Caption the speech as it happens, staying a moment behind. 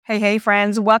Hey,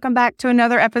 friends. Welcome back to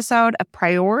another episode of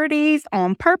Priorities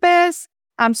on Purpose.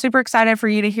 I'm super excited for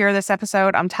you to hear this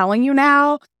episode. I'm telling you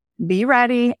now, be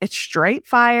ready. It's straight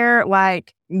fire.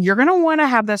 Like, you're going to want to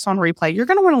have this on replay. You're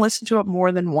going to want to listen to it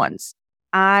more than once.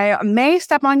 I may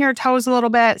step on your toes a little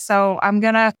bit, so I'm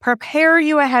going to prepare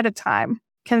you ahead of time.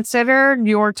 Consider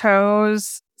your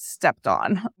toes stepped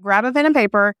on. Grab a pen and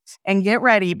paper and get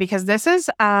ready, because this is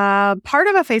part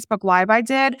of a Facebook Live I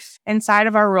did inside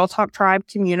of our Real Talk Tribe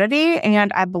community.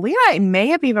 And I believe I may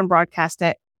have even broadcast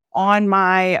it on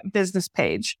my business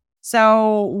page.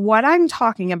 So what I'm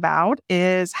talking about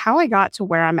is how I got to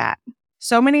where I'm at.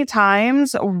 So many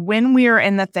times when we are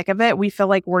in the thick of it, we feel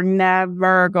like we're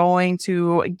never going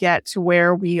to get to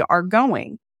where we are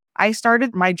going. I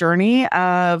started my journey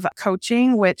of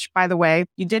coaching, which, by the way,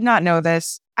 you did not know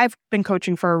this. I've been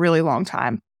coaching for a really long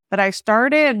time, but I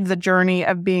started the journey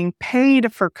of being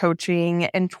paid for coaching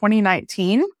in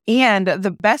 2019. And the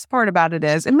best part about it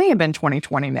is, it may have been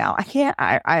 2020 now.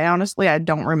 I honestly, I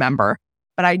don't remember.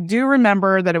 But I do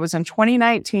remember that it was in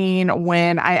 2019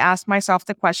 when I asked myself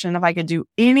the question, if I could do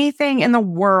anything in the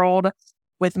world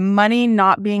with money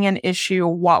not being an issue,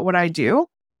 what would I do?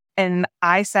 And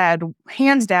I said,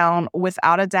 hands down,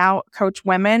 without a doubt, coach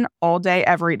women all day,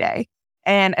 every day.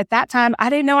 And at that time, I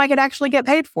didn't know I could actually get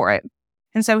paid for it.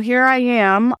 And so here I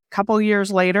am a couple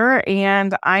years later,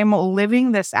 and I'm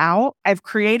living this out. I've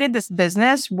created this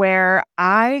business where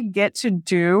I get to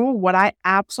do what I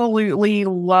absolutely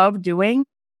love doing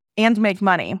and make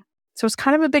money. So it's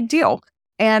kind of a big deal.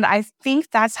 And I think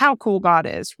that's how cool God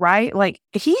is, right? Like,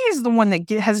 He is the one that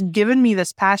has given me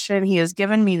this passion. He has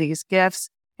given me these gifts,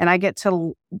 and I get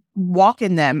to walk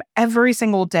in them every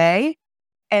single day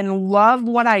and love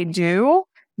what I do,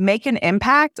 make an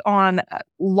impact on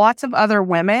lots of other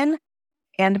women,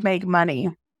 and make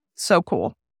money. So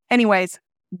cool. Anyways,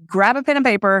 grab a pen and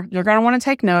paper. You're going to want to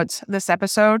take notes. This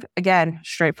episode, again,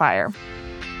 straight fire.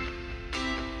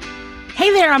 Hey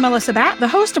there, I'm Melissa Batt, the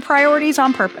host of Priorities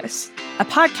on Purpose, a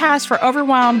podcast for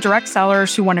overwhelmed direct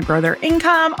sellers who want to grow their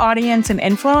income, audience, and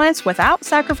influence without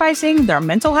sacrificing their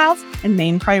mental health and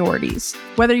main priorities.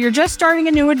 Whether you're just starting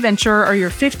a new adventure or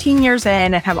you're 15 years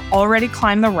in and have already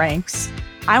climbed the ranks,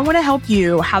 I want to help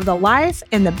you have the life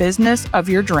and the business of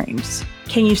your dreams.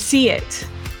 Can you see it?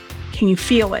 Can you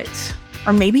feel it?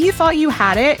 Or maybe you thought you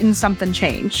had it and something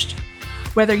changed.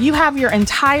 Whether you have your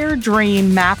entire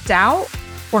dream mapped out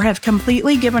or have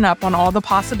completely given up on all the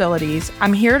possibilities,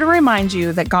 I'm here to remind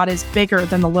you that God is bigger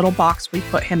than the little box we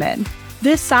put Him in.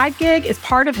 This side gig is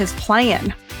part of His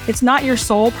plan. It's not your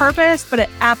sole purpose, but it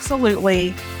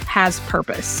absolutely has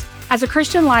purpose. As a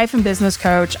Christian life and business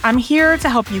coach, I'm here to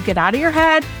help you get out of your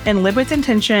head and live with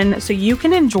intention so you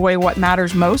can enjoy what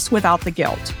matters most without the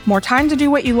guilt. More time to do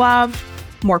what you love,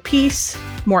 more peace,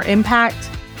 more impact,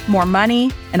 more money,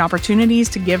 and opportunities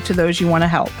to give to those you want to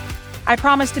help. I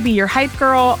promise to be your hype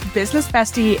girl, business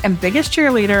bestie, and biggest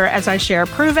cheerleader as I share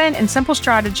proven and simple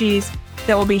strategies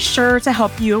that will be sure to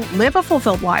help you live a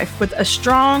fulfilled life with a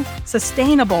strong,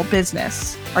 sustainable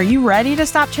business. Are you ready to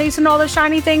stop chasing all the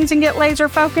shiny things and get laser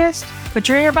focused? Put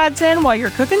your earbuds in while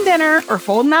you're cooking dinner or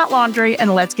folding out laundry,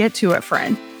 and let's get to it,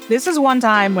 friend. This is one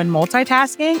time when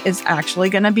multitasking is actually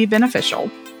going to be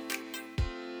beneficial.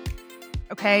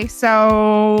 Okay,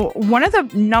 so one of the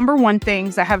number one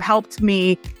things that have helped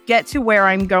me get to where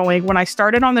I'm going when I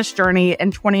started on this journey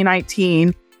in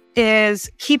 2019 is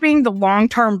keeping the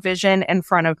long-term vision in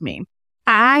front of me.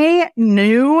 I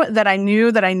knew that I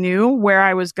knew where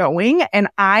I was going, and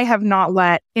I have not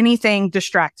let anything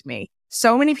distract me.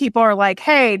 So many people are like,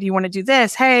 hey, do you want to do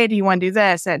this? Hey, do you want to do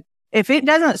this? And if it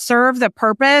doesn't serve the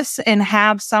purpose and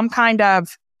have some kind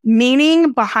of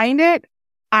meaning behind it,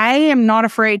 I am not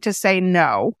afraid to say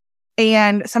no.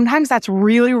 And sometimes that's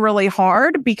really, really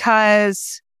hard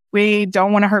because we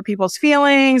don't want to hurt people's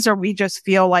feelings, or we just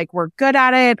feel like we're good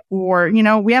at it, or,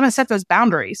 we haven't set those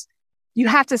boundaries. You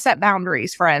have to set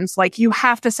boundaries, friends. Like, you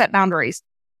have to set boundaries.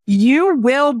 You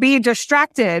will be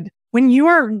distracted when you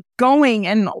are going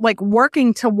and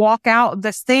working to walk out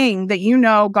this thing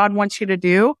that God wants you to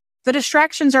do. The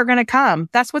distractions are going to come.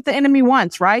 That's what the enemy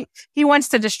wants, right? He wants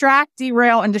to distract,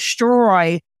 derail, and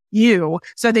destroy you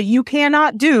so that you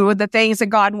cannot do the things that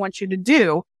God wants you to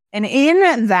do. And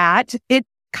in that, it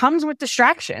comes with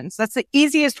distractions. That's the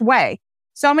easiest way.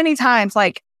 So many times,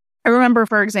 I remember,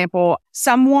 for example,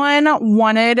 someone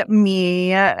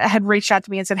had reached out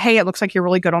to me and said, hey, it looks like you're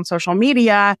really good on social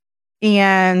media.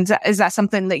 And is that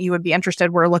something that you would be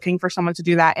interested? We're looking for someone to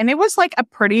do that. And it was a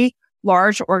pretty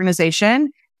large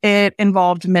organization. It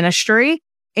involved ministry,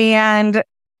 and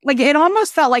it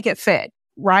almost felt like it fit,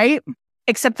 right?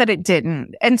 Except that it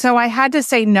didn't. And so I had to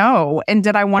say no. And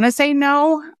did I want to say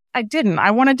no? I didn't.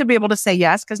 I wanted to be able to say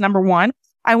yes because number one,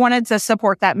 I wanted to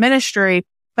support that ministry,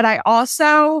 but I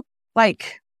also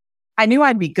I knew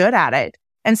I'd be good at it.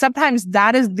 And sometimes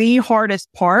that is the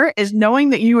hardest part, is knowing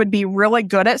that you would be really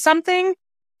good at something.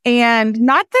 And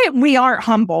not that we aren't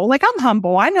humble. Like, I'm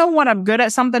humble. I know when I'm good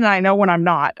at something and I know when I'm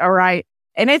not. All right.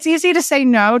 And it's easy to say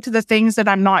no to the things that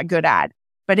I'm not good at,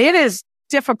 but it is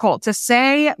difficult to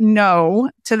say no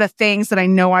to the things that I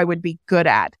know I would be good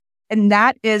at. And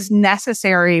that is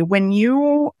necessary when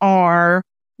you are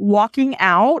walking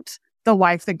out the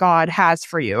life that God has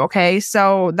for you. Okay.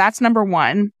 So that's number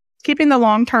one, keeping the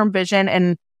long-term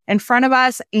vision in front of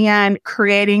us and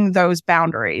creating those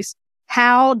boundaries.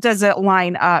 How does it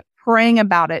line up? Praying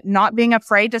about it, not being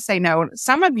afraid to say no.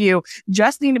 Some of you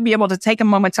just need to be able to take a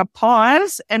moment to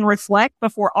pause and reflect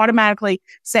before automatically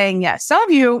saying yes. Some of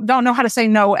you don't know how to say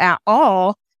no at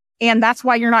all. And that's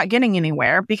why you're not getting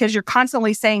anywhere, because you're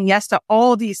constantly saying yes to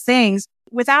all these things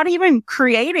without even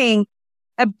creating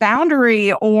a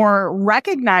boundary or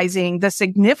recognizing the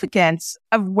significance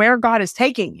of where God is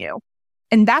taking you.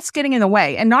 And that's getting in the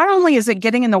way. And not only is it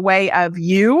getting in the way of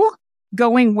you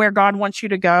going where God wants you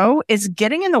to go, it's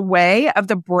getting in the way of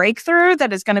the breakthrough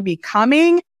that is going to be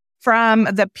coming from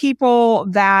the people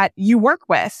that you work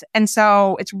with. And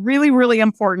so it's really, really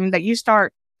important that you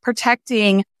start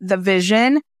protecting the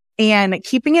vision and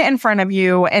keeping it in front of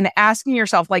you and asking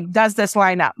yourself, does this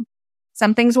line up?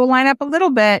 Some things will line up a little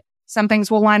bit. Some things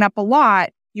will line up a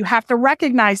lot. You have to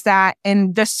recognize that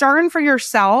and discern for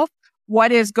yourself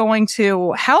what is going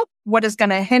to help, what is going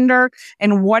to hinder,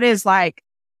 and what is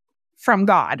from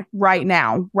God right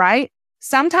now, right?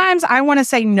 Sometimes I want to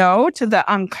say no to the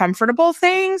uncomfortable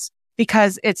things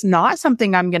because it's not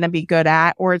something I'm going to be good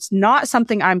at, or it's not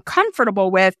something I'm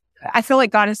comfortable with. I feel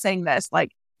like God is saying this,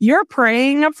 you're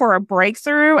praying for a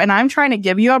breakthrough and I'm trying to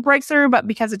give you a breakthrough, but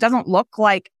because it doesn't look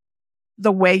like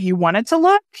the way you want it to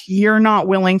look, you're not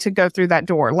willing to go through that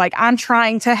door. I'm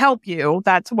trying to help you.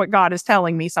 That's what God is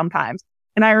telling me sometimes.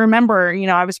 And I remember,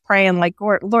 I was praying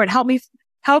Lord,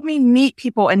 help me meet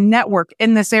people and network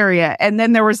in this area. And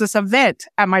then there was this event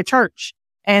at my church.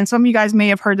 And some of you guys may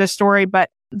have heard this story,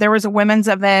 but there was a women's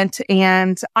event.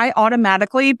 And I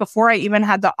automatically, before I even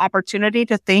had the opportunity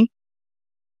to think,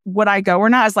 would I go or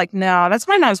not? I was like, no, that's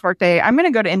my mom's birthday. I'm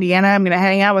going to go to Indiana. I'm going to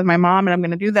hang out with my mom and I'm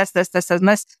going to do this, and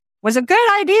this. Was a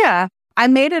good idea. I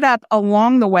made it up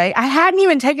along the way. I hadn't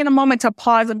even taken a moment to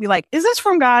pause and be like, is this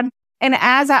from God? And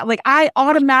as I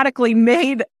automatically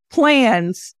made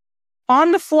plans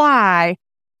on the fly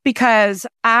because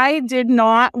I did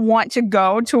not want to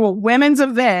go to a women's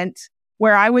event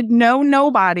where I would know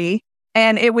nobody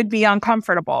and it would be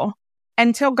uncomfortable,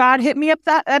 until God hit me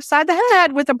upside the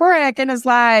head with a brick and is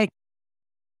like,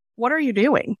 what are you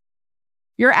doing?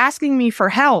 You're asking me for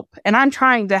help and I'm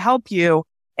trying to help you.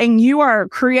 And you are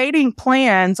creating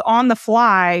plans on the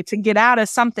fly to get out of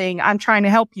something I'm trying to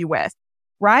help you with,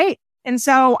 right? And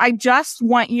so I just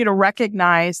want you to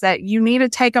recognize that you need to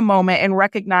take a moment and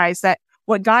recognize that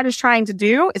what God is trying to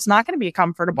do is not going to be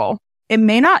comfortable. It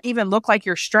may not even look like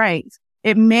your strength.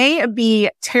 It may be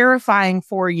terrifying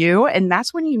for you. And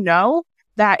that's when you know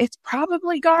that it's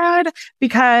probably God,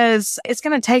 because it's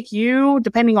going to take you,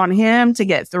 depending on Him, to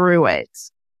get through it.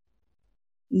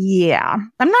 Yeah.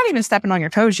 I'm not even stepping on your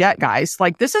toes yet, guys.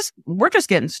 We're just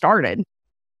getting started.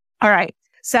 All right.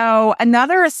 So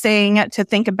another thing to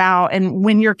think about, and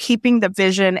when you're keeping the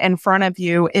vision in front of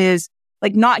you, is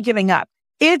not giving up.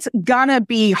 It's gonna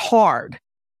be hard.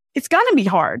 It's gonna be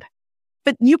hard,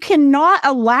 but you cannot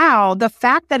allow the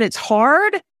fact that it's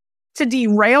hard to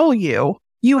derail you.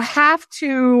 You have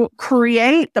to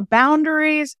create the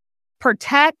boundaries,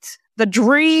 protect the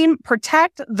dream,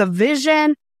 protect the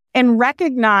vision, and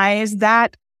recognize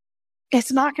that it's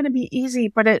not going to be easy,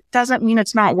 but it doesn't mean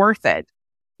it's not worth it.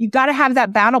 You got to have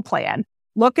that battle plan.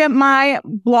 Look at my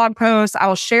blog post.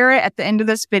 I'll share it at the end of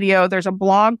this video. There's a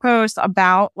blog post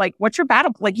about what's your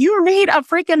battle? You need a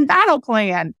freaking battle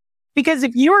plan, because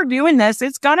if you are doing this,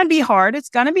 it's going to be hard. It's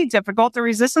going to be difficult. The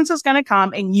resistance is going to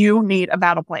come and you need a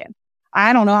battle plan.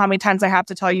 I don't know how many times I have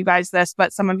to tell you guys this,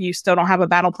 but some of you still don't have a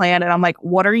battle plan. And I'm like,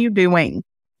 what are you doing?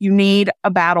 You need a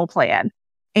battle plan.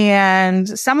 And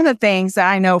some of the things that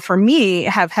I know for me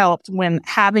have helped when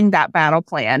having that battle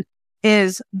plan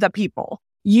is the people.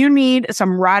 You need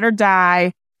some ride or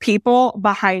die people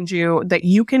behind you that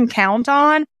you can count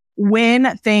on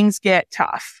when things get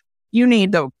tough. You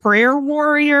need the prayer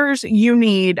warriors. You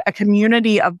need a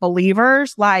community of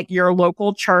believers like your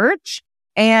local church.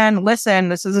 And listen,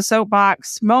 this is a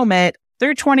soapbox moment.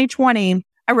 Through 2020,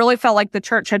 I really felt like the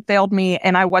church had failed me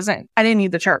and I didn't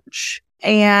need the church.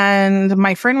 And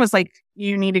my friend was like,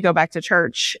 you need to go back to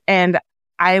church. And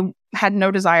I had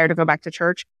no desire to go back to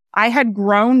church. I had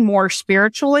grown more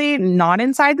spiritually, not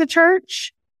inside the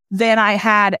church, than I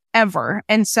had ever.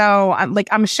 And so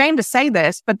I'm ashamed to say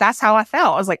this, but that's how I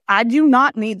felt. I was like, I do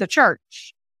not need the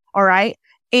church. All right.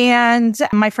 And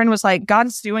my friend was like,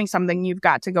 God's doing something. You've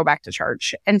got to go back to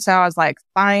church. And so I was like,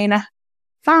 fine.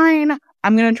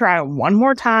 I'm going to try one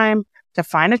more time to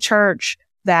find a church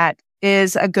that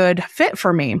is a good fit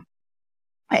for me.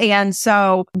 And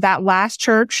so that last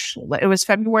church, it was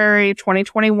February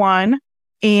 2021,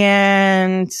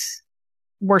 and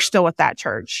we're still at that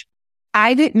church.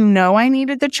 I didn't know I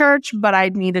needed the church, but I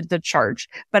needed the church.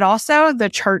 But also the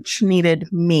church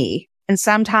needed me. And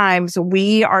sometimes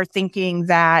we are thinking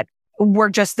that we're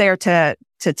just there to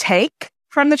take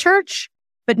from the church.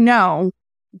 But no,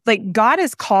 like God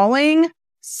is calling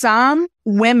some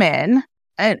women,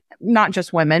 and not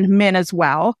just women, men as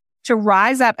well, to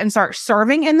rise up and start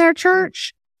serving in their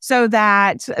church so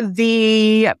that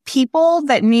the people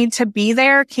that need to be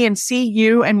there can see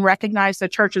you and recognize the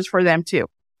church is for them too.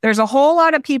 There's a whole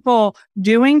lot of people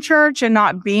doing church and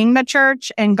not being the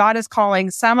church. And God is calling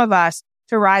some of us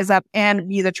to rise up and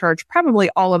be the church,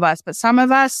 probably all of us, but some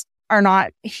of us are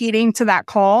not heeding to that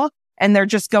call and they're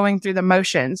just going through the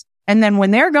motions. And then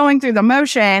when they're going through the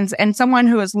motions and someone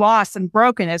who is lost and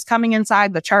broken is coming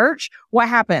inside the church, what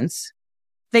happens?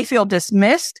 They feel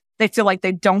dismissed. They feel like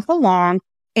they don't belong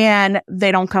and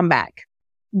they don't come back.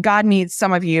 God needs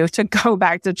some of you to go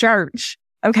back to church.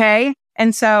 Okay.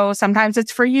 And so sometimes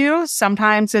it's for you.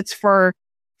 Sometimes it's for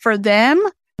them.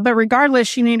 But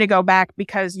regardless, you need to go back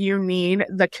because you need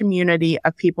the community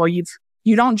of people. You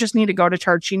don't just need to go to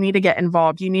church. You need to get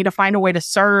involved. You need to find a way to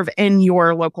serve in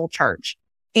your local church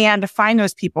and find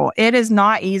those people. It is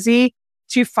not easy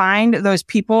to find those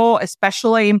people,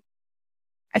 especially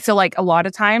I feel like a lot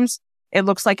of times it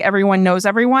looks like everyone knows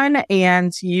everyone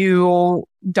and you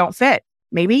don't fit.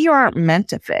 Maybe you aren't meant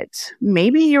to fit.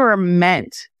 Maybe you're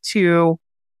meant to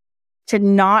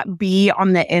not be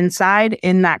on the inside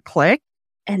in that clique,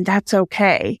 and that's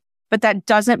okay. But that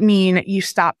doesn't mean you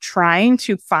stop trying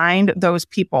to find those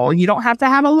people. You don't have to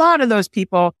have a lot of those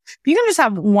people. You can just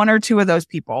have one or two of those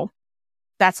people.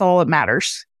 That's all that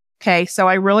matters. Okay. So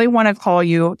I really want to call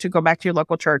you to go back to your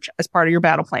local church as part of your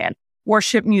battle plan.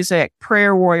 Worship music,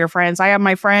 prayer warrior friends. I have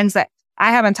my friends that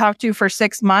I haven't talked to for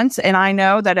 6 months. And I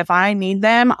know that if I need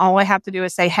them, all I have to do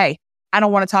is say, hey, I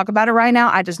don't want to talk about it right now.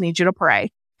 I just need you to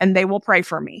pray. And they will pray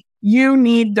for me. You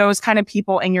need those kind of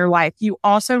people in your life. You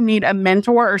also need a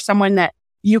mentor or someone that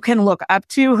you can look up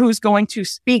to who's going to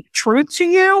speak truth to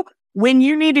you when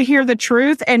you need to hear the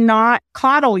truth and not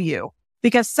coddle you.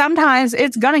 Because sometimes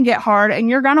it's going to get hard and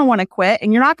you're going to want to quit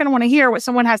and you're not going to want to hear what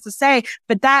someone has to say,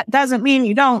 but that doesn't mean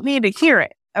you don't need to hear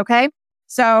it. Okay.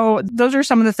 So those are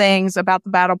some of the things about the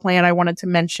battle plan I wanted to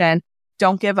mention.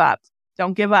 Don't give up.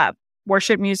 Don't give up.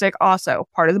 Worship music also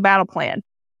part of the battle plan.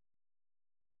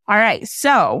 All right.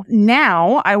 So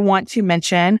now I want to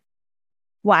mention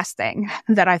last thing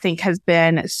that I think has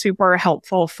been super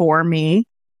helpful for me.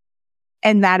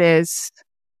 And that is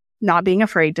not being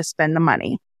afraid to spend the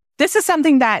money. This is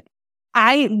something that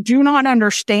I do not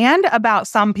understand about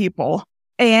some people.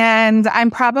 And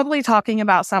I'm probably talking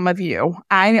about some of you.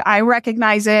 I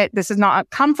recognize it. This is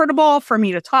not comfortable for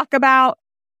me to talk about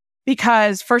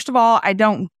because first of all,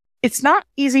 it's not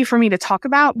easy for me to talk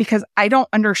about because I don't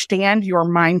understand your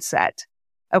mindset.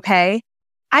 Okay.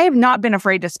 I have not been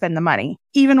afraid to spend the money,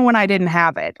 even when I didn't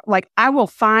have it. Like I will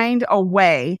find a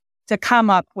way to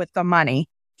come up with the money,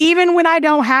 even when I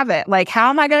don't have it. Like, how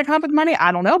am I going to come up with money?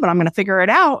 I don't know, but I'm going to figure it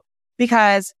out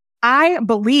because I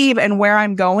believe in where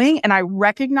I'm going and I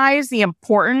recognize the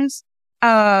importance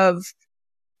of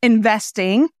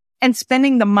investing and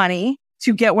spending the money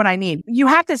to get what I need. You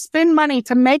have to spend money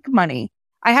to make money.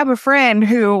 I have a friend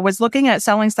who was looking at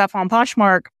selling stuff on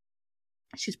Poshmark.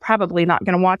 She's probably not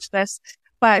going to watch this,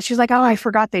 but she's like, oh, I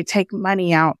forgot they take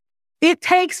money out. It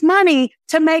takes money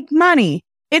to make money.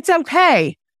 It's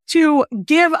okay to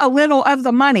give a little of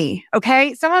the money.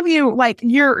 Okay. Some of you, like,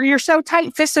 you're so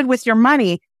tight fisted with your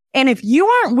money. And if you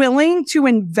aren't willing to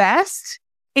invest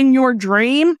in your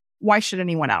dream, why should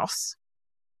anyone else?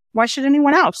 Why should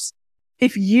anyone else?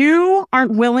 If you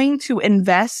aren't willing to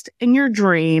invest in your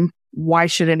dream, why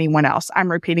should anyone else? I'm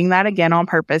repeating that again on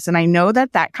purpose. And I know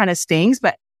that kind of stings,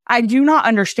 but I do not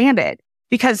understand it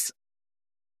because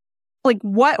like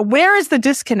where is the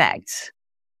disconnect?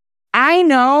 I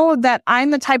know that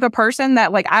I'm the type of person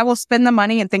that like, I will spend the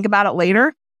money and think about it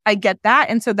later. I get that.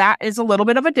 And so that is a little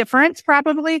bit of a difference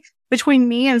probably between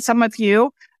me and some of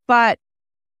you, but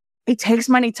it takes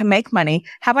money to make money.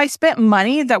 Have I spent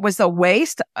money that was a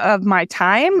waste of my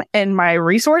time and my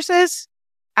resources?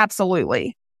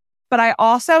 Absolutely. But I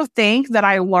also think that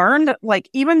I learned, like,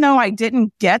 even though I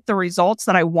didn't get the results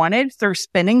that I wanted through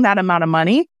spending that amount of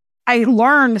money, I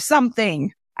learned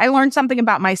something. I learned something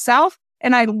about myself,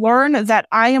 and I learned that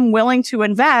I am willing to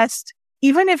invest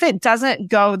even if it doesn't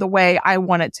go the way I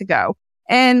want it to go.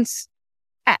 And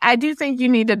I do think you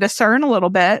need to discern a little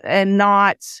bit and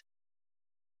not,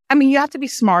 I mean, you have to be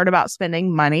smart about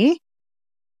spending money,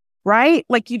 right?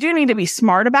 Like, you do need to be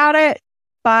smart about it,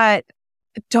 but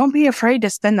don't be afraid to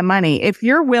spend the money. If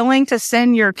you're willing to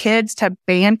send your kids to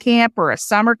band camp or a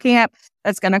summer camp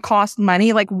that's going to cost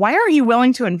money, like, why are you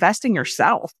willing to invest in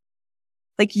yourself?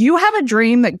 Like, you have a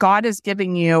dream that God is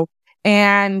giving you,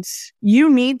 and you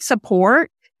need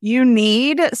support. You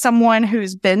need someone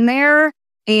who's been there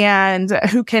and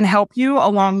who can help you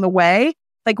along the way.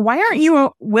 Like, why aren't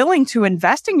you willing to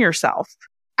invest in yourself?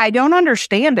 I don't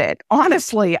understand it.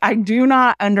 Honestly, I do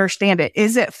not understand it.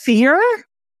 Is it fear?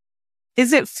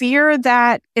 Is it fear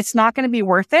that it's not going to be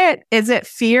worth it? Is it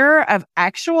fear of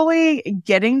actually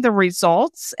getting the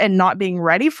results and not being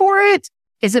ready for it?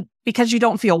 Is it because you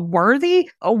don't feel worthy?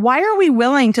 Why are we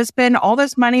willing to spend all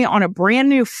this money on a brand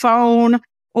new phone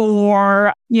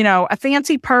or, a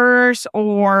fancy purse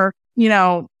or,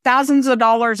 thousands of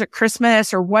dollars at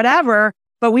Christmas or whatever,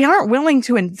 but we aren't willing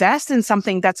to invest in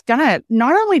something that's going to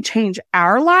not only change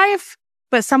our life,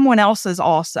 but someone else's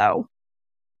also?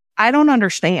 I don't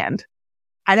understand.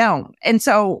 I don't. And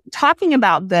so talking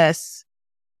about this,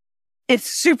 it's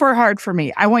super hard for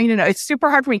me. I want you to know it's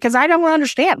super hard for me because I don't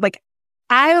understand. Like,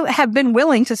 I have been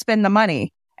willing to spend the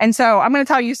money. And so I'm going to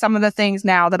tell you some of the things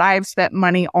now that I've spent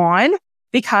money on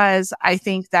because I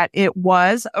think that it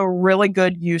was a really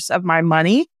good use of my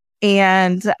money.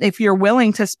 And if you're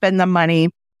willing to spend the money,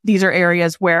 these are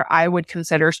areas where I would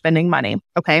consider spending money.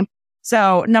 Okay.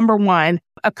 So number one,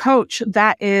 a coach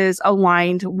that is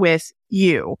aligned with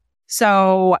you.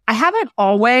 So I haven't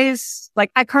always,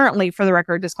 I currently, for the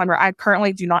record, disclaimer, I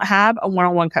currently do not have a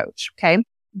one-on-one coach. Okay.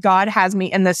 God has me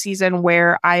in the season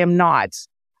where I am not.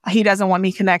 He doesn't want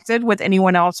me connected with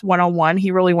anyone else one-on-one.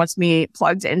 He really wants me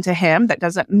plugged into him. That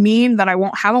doesn't mean that I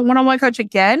won't have a one-on-one coach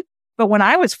again. But when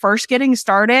I was first getting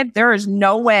started, there is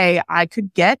no way I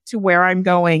could get to where I'm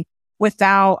going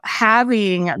without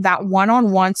having that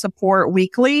one-on-one support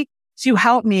weekly to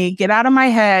help me get out of my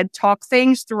head, talk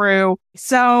things through.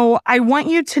 So I want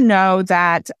you to know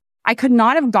that I could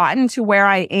not have gotten to where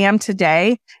I am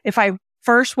today if I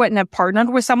first wouldn't have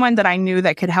partnered with someone that I knew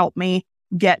that could help me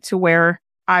get to where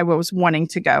I was wanting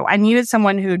to go. I needed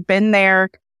someone who'd been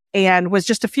there and was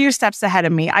just a few steps ahead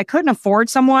of me. I couldn't afford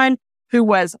someone who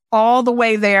was all the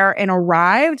way there and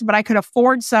arrived, but I could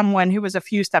afford someone who was a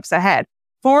few steps ahead.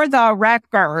 For the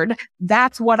record,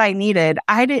 that's what I needed.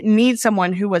 I didn't need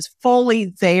someone who was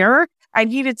fully there. I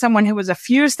needed someone who was a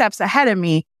few steps ahead of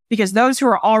me because those who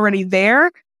are already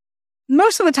there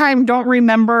most of the time don't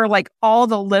remember all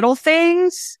the little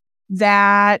things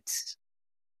that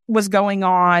was going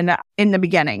on in the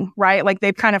beginning, right?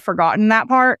 They've kind of forgotten that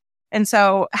part. And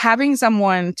so having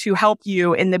someone to help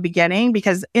you in the beginning,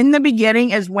 because in the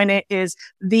beginning is when it is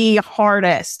the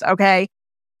hardest. Okay.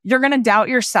 You're going to doubt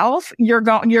yourself. You're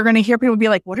going to hear people be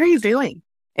like, what are you doing?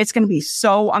 It's going to be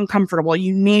so uncomfortable.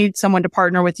 You need someone to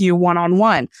partner with you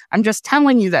one-on-one. I'm just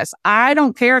telling you this. I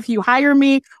don't care if you hire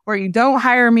me or you don't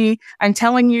hire me. I'm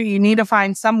telling you, you need to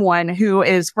find someone who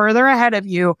is further ahead of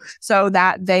you so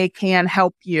that they can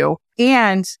help you.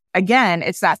 And again,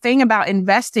 it's that thing about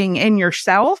investing in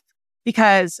yourself,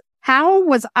 because how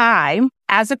was I,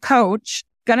 as a coach,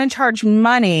 going to charge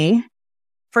money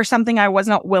for something I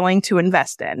wasn't willing to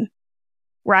invest in?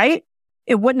 Right?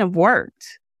 It wouldn't have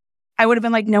worked. I would have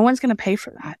been like, no one's going to pay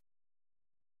for that.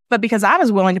 But because I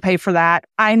was willing to pay for that,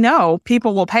 I know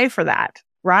people will pay for that,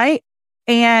 right?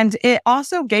 And it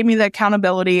also gave me the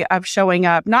accountability of showing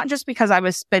up, not just because I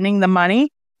was spending the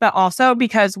money, but also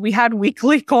because we had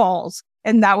weekly calls,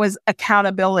 and that was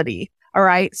accountability. All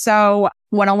right. So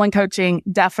one-on-one coaching,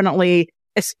 definitely,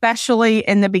 especially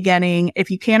in the beginning.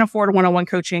 If you can't afford one-on-one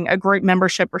coaching, a group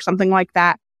membership or something like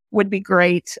that would be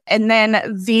great. And then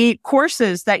the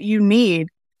courses that you need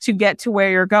to get to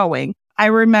where you're going. I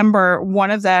remember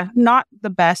one of the, not the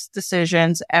best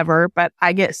decisions ever, but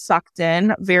I get sucked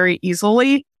in very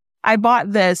easily. I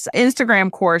bought this Instagram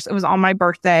course. It was on my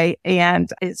birthday and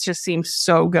it just seemed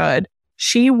so good.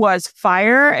 She was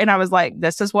fire. And I was like,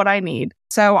 this is what I need.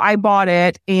 So I bought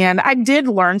it and I did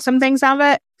learn some things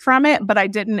from it, but I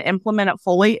didn't implement it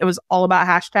fully. It was all about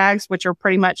hashtags, which are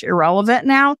pretty much irrelevant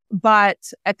now. But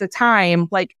at the time,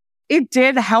 it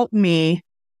did help me.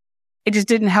 It just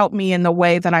didn't help me in the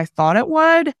way that I thought it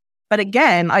would. But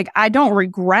again, like I don't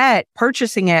regret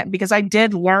purchasing it because I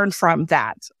did learn from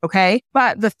that. Okay.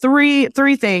 But the three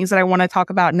things that I want to talk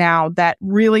about now that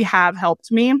really have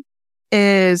helped me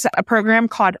is a program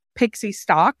called Pixie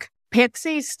Stock.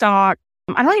 Pixie Stock,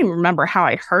 I don't even remember how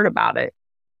I heard about it,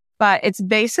 but it's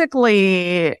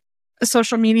basically a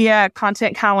social media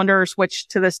content calendars, which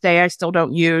to this day I still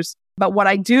don't use. But what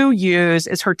I do use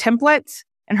is her templates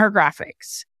and her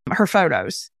graphics, her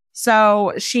photos.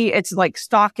 So it's like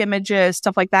stock images,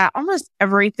 stuff like that. Almost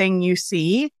everything you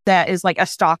see that is like a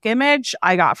stock image,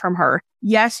 I got from her.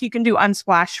 Yes, you can do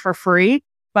Unsplash for free,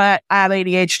 but I have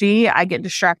ADHD. I get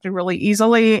distracted really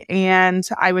easily, and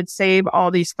I would save all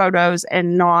these photos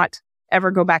and not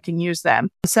ever go back and use them.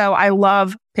 So I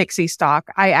love Pixie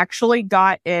Stock. I actually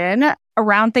got in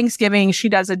around Thanksgiving. She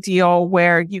does a deal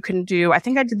where you can do, I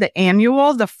think I did the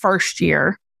annual the first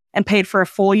year and paid for a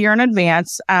full year in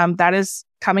advance. That is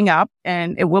coming up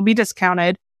and it will be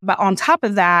discounted. But on top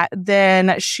of that,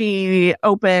 then she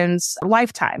opens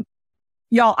lifetime.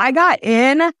 Y'all, I got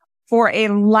in for a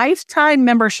lifetime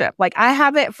membership. Like I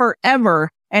have it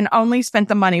forever and only spent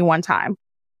the money one time.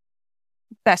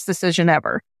 Best decision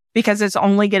ever because it's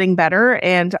only getting better.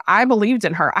 And I believed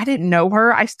in her. I didn't know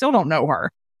her. I still don't know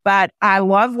her, but I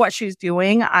love what she's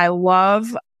doing. I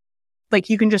love, like,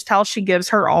 you can just tell she gives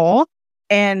her all.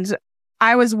 And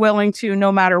I was willing to,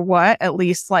 no matter what, at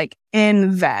least like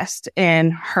invest in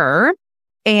her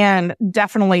and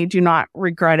definitely do not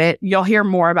regret it. You'll hear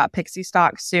more about Pixie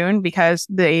Stock soon because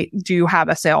they do have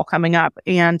a sale coming up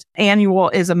and annual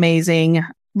is amazing.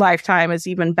 Lifetime is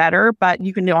even better, but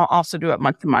you can also do it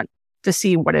month to month to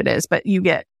see what it is. But you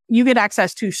get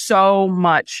access to so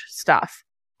much stuff.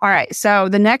 All right. So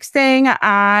the next thing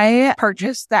I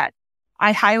purchased that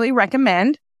I highly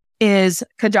recommend is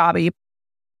Kajabi.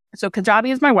 So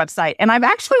Kajabi is my website. And I've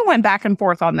actually went back and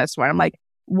forth on this one. I'm like,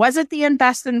 was it the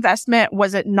best investment?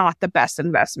 Was it not the best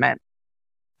investment?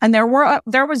 And there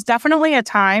was definitely a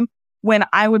time when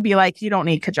I would be like, you don't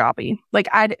need Kajabi.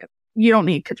 You don't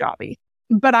need Kajabi.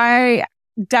 But I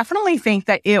definitely think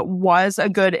that it was a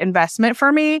good investment for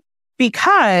me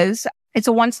because it's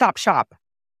a one-stop shop.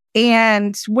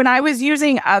 And when I was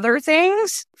using other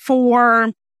things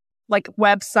for like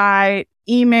website,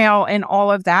 email, and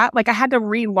all of that, like I had to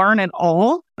relearn it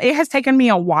all. It has taken me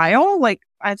a while. Like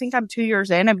I think I'm 2 years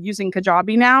in of using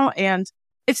Kajabi now, and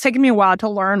it's taken me a while to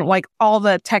learn like all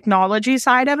the technology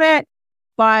side of it,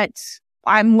 but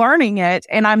I'm learning it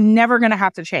and I'm never going to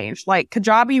have to change. Like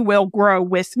Kajabi will grow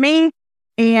with me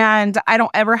and I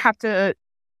don't ever have to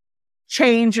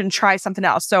change and try something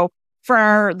else. So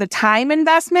for the time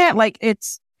investment, like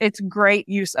it's great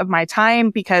use of my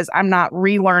time because I'm not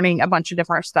relearning a bunch of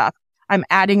different stuff. I'm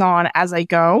adding on as I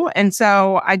go. And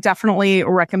so I definitely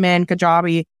recommend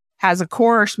Kajabi. Has a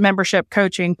course, membership,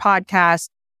 coaching, podcast,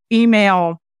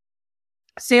 email,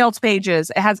 sales pages.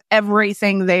 It has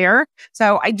everything there.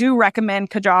 So I do recommend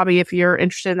Kajabi. If you're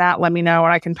interested in that, let me know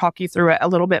and I can talk you through it a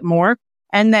little bit more.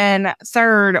 And then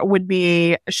third would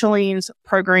be Chalene's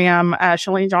program,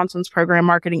 Chalene Johnson's program,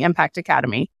 Marketing Impact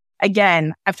Academy.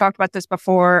 Again, I've talked about this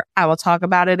before. I will talk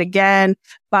about it again,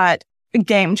 but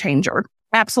game changer,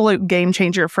 absolute game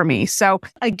changer for me. So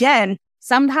again,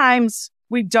 sometimes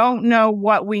we don't know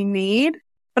what we need,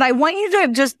 but I want you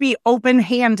to just be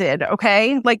open-handed,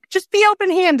 okay? Like just be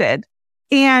open-handed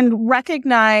and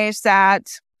recognize that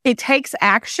it takes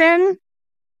action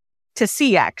to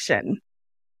see action,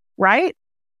 right?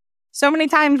 So many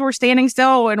times we're standing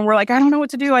still and we're like, I don't know what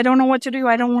to do. I don't know what to do.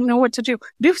 I don't know what to do.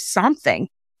 Do something.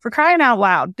 For crying out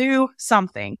loud, do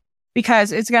something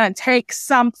because it's going to take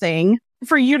something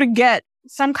for you to get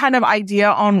some kind of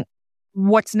idea on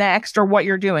what's next or what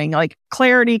you're doing. Like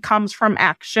clarity comes from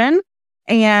action.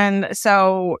 And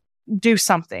so do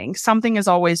something. Something is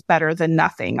always better than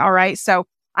nothing. All right. So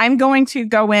I'm going to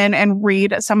go in and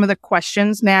read some of the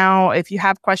questions now. If you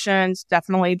have questions,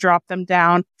 definitely drop them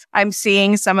down. I'm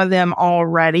seeing some of them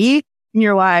already. And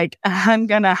you're like, I'm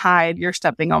going to hide. You're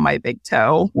stepping on my big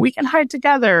toe. We can hide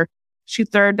together. She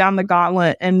threw down the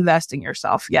gauntlet, invest in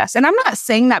yourself. Yes. And I'm not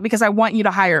saying that because I want you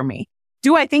to hire me.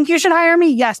 Do I think you should hire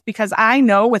me? Yes, because I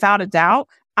know without a doubt,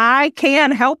 I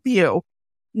can help you.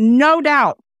 No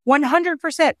doubt.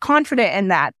 100% confident in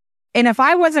that. And if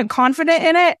I wasn't confident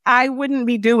in it, I wouldn't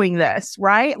be doing this,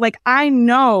 right? Like I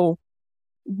know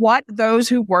what those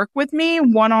who work with me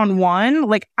one-on-one,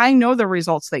 like I know the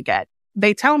results they get.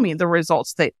 They tell me the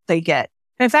results that they get.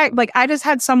 In fact, like I just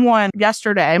had someone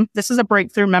yesterday, this is a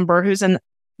breakthrough member who's in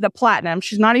the platinum.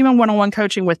 She's not even one-on-one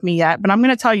coaching with me yet, but I'm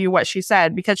going to tell you what she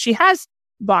said because she has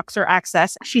Voxer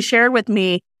access. She shared with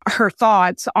me her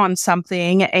thoughts on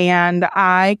something and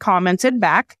I commented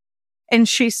back And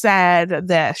she said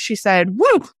this. She said,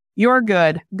 "Woo, you're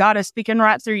good. God is speaking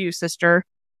right through you, sister.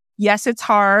 Yes, it's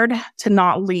hard to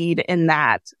not lead in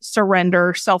that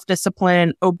surrender,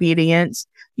 self-discipline, obedience.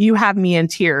 You have me in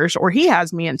tears, or he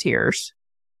has me in tears."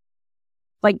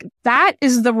 Like, that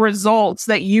is the results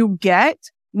that you get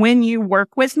when you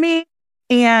work with me.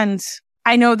 And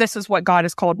I know this is what God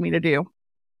has called me to do.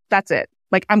 That's it.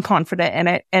 Like, I'm confident in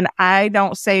it. And I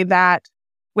don't say that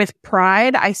with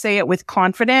pride. I say it with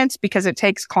confidence, because it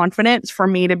takes confidence for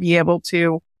me to be able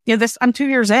to, I'm 2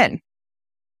 years in.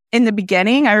 In the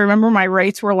beginning, I remember my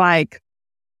rates were like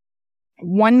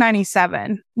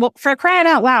 $197. Well, for crying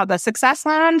out loud, the Success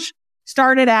Lounge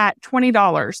started at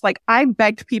 $20. Like, I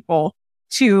begged people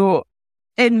to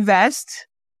invest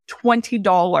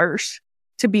 $20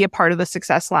 to be a part of the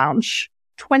Success Lounge.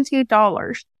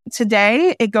 $20.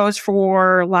 Today, it goes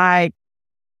for like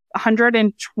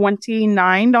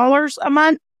 $129 a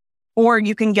month, or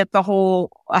you can get a whole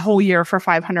year for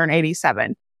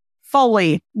 $587.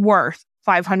 Fully worth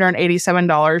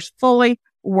 $587, fully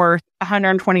worth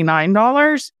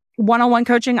 $129. One-on-one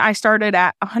coaching, I started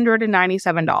at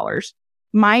 $197.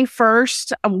 My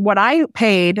first, what I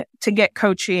paid to get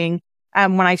coaching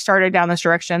when I started down this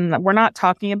direction, we're not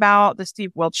talking about the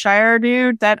Steve Wiltshire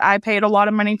dude that I paid a lot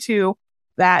of money to.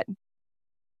 That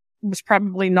was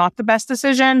probably not the best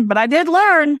decision, but I did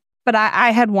learn. But I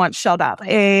had once shelled out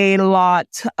a lot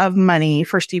of money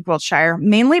for Steve Wiltshire,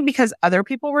 mainly because other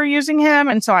people were using him.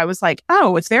 And so I was like,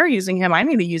 oh, if they're using him, I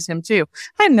need to use him too.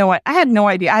 I had no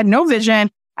idea. I had no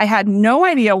vision. I had no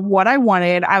idea what I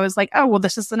wanted. I was like, oh, well,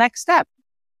 this is the next step.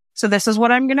 So this is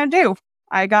what I'm going to do.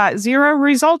 I got 0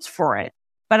 results for it.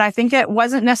 But I think it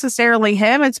wasn't necessarily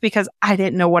him. It's because I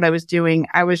didn't know what I was doing.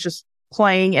 I was just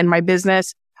playing in my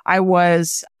business. I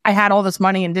had all this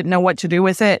money and didn't know what to do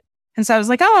with it. And so I was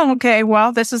like, oh, okay,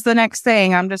 well, this is the next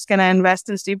thing. I'm just going to invest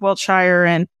in Steve Wiltshire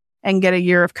and get a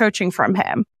year of coaching from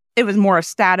him. It was more a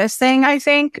status thing, I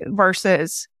think,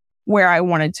 versus where I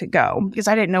wanted to go, because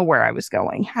I didn't know where I was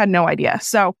going. I had no idea.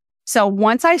 So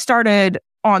once I started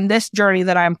on this journey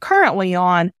that I'm currently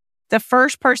on, the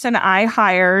first person I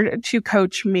hired to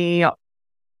coach me, I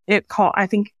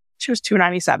think she was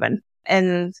 $297.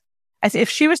 And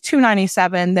if she was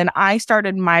 $297, then I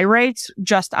started my rates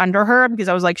just under her, because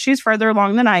I was like, she's further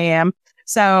along than I am.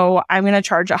 So I'm going to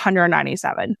charge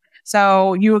 $197.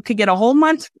 So you could get a whole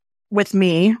month with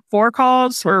me, 4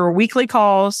 calls or weekly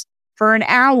calls for an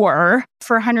hour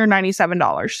for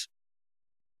 $197.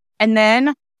 And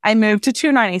then I moved to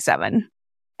 $297.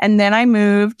 And then I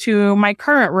moved to my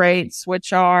current rates,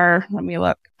 which are, let me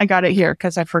look. I got it here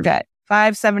because I forget.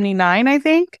 $579, I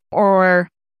think, I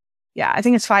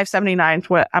think it's $579 is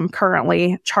what I'm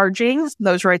currently charging.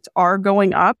 Those rates are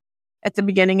going up at the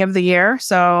beginning of the year.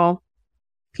 So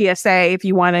PSA, if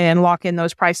you want to lock in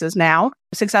those prices now,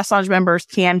 Success Lounge members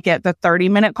can get the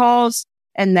 30-minute calls,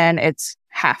 and then it's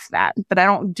half that. But I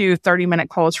don't do 30-minute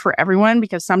calls for everyone,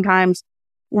 because sometimes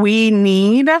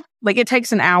it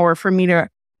takes an hour for me to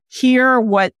hear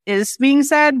what is being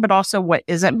said, but also what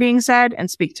isn't being said, and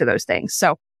speak to those things.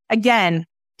 So again,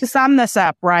 to sum this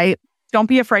up, right? Don't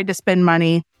be afraid to spend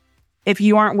money. If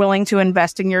you aren't willing to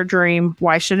invest in your dream,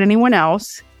 why should anyone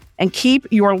else? And keep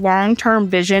your long-term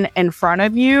vision in front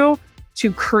of you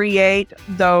to create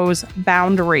those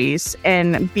boundaries,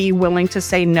 and be willing to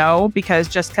say no, because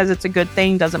just because it's a good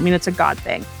thing doesn't mean it's a God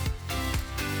thing.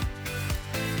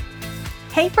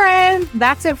 Hey friend,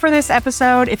 that's it for this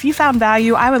episode. If you found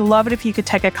value, I would love it if you could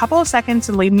take a couple of seconds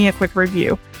and leave me a quick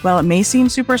review. While it may seem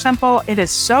super simple, it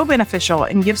is so beneficial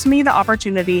and gives me the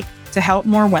opportunity to help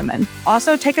more women.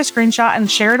 Also, take a screenshot and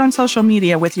share it on social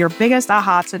media with your biggest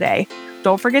aha today.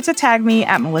 Don't forget to tag me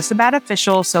at Melissa Batt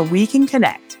Official so we can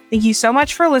connect. Thank you so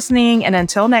much for listening. And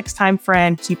until next time,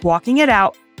 friend, keep walking it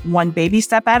out one baby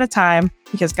step at a time,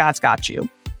 because God's got you.